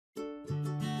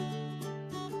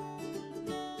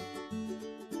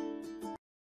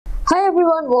Hi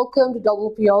everyone, welcome to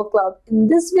WPL Club. In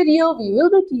this video, we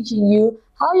will be teaching you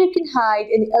how you can hide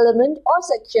any element or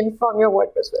section from your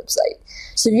WordPress website.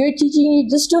 So we are teaching you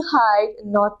just to hide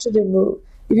and not to remove.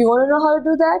 If you want to know how to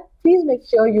do that, please make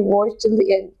sure you watch till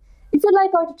the end. If you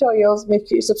like our tutorials, make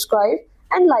sure you subscribe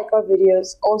and like our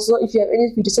videos. Also, if you have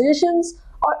any video suggestions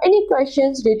or any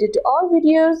questions related to our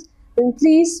videos, then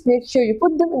please make sure you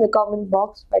put them in the comment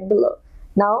box right below.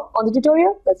 Now, on the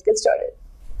tutorial, let's get started.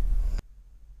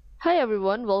 Hi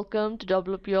everyone, welcome to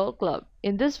WPL Club.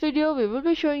 In this video, we will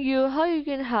be showing you how you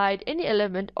can hide any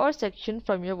element or section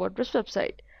from your WordPress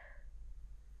website.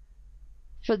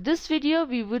 For this video,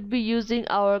 we would be using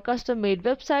our custom-made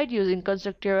website using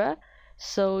Constructora.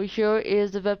 So here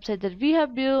is the website that we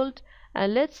have built,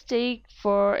 and let's take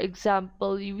for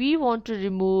example, we want to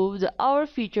remove the Our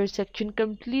Feature section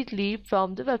completely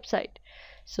from the website.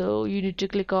 So you need to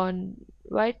click on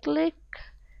right-click,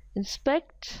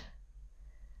 inspect.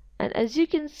 And as you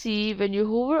can see, when you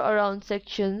hover around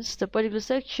sections, the particular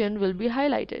section will be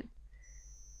highlighted.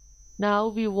 Now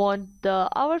we want the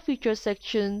Our Feature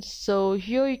sections. So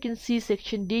here you can see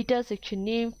section data, section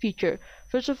name, feature.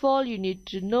 First of all, you need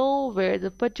to know where the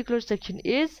particular section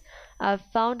is. I've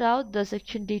found out the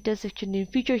section data, section name,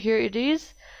 feature. Here it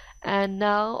is. And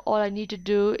now all I need to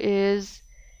do is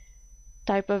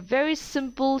type a very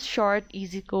simple, short,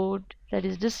 easy code, that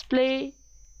is display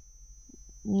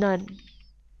none.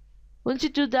 Once you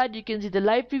do that, you can see the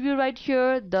live preview right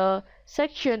here. The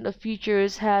section of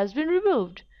features has been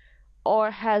removed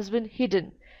or has been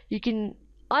hidden. You can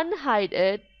unhide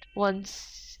it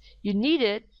once you need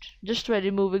it just by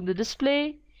removing the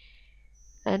display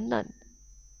and none.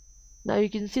 Now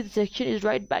you can see the section is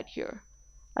right back here.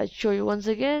 I'll show you once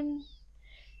again.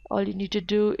 All you need to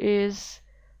do is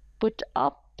put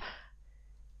up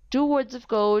 2 words of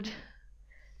code,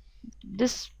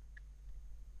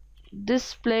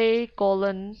 display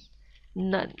colon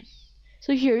none.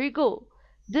 So here you go.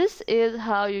 This is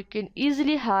how you can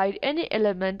easily hide any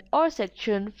element or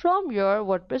section from your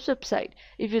WordPress website.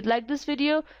 If you like this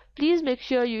video, please make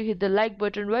sure you hit the like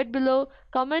button right below,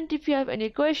 comment if you have any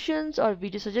questions or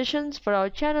video suggestions for our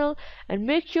channel, and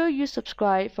make sure you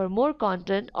subscribe for more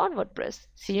content on WordPress.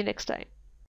 See you next time.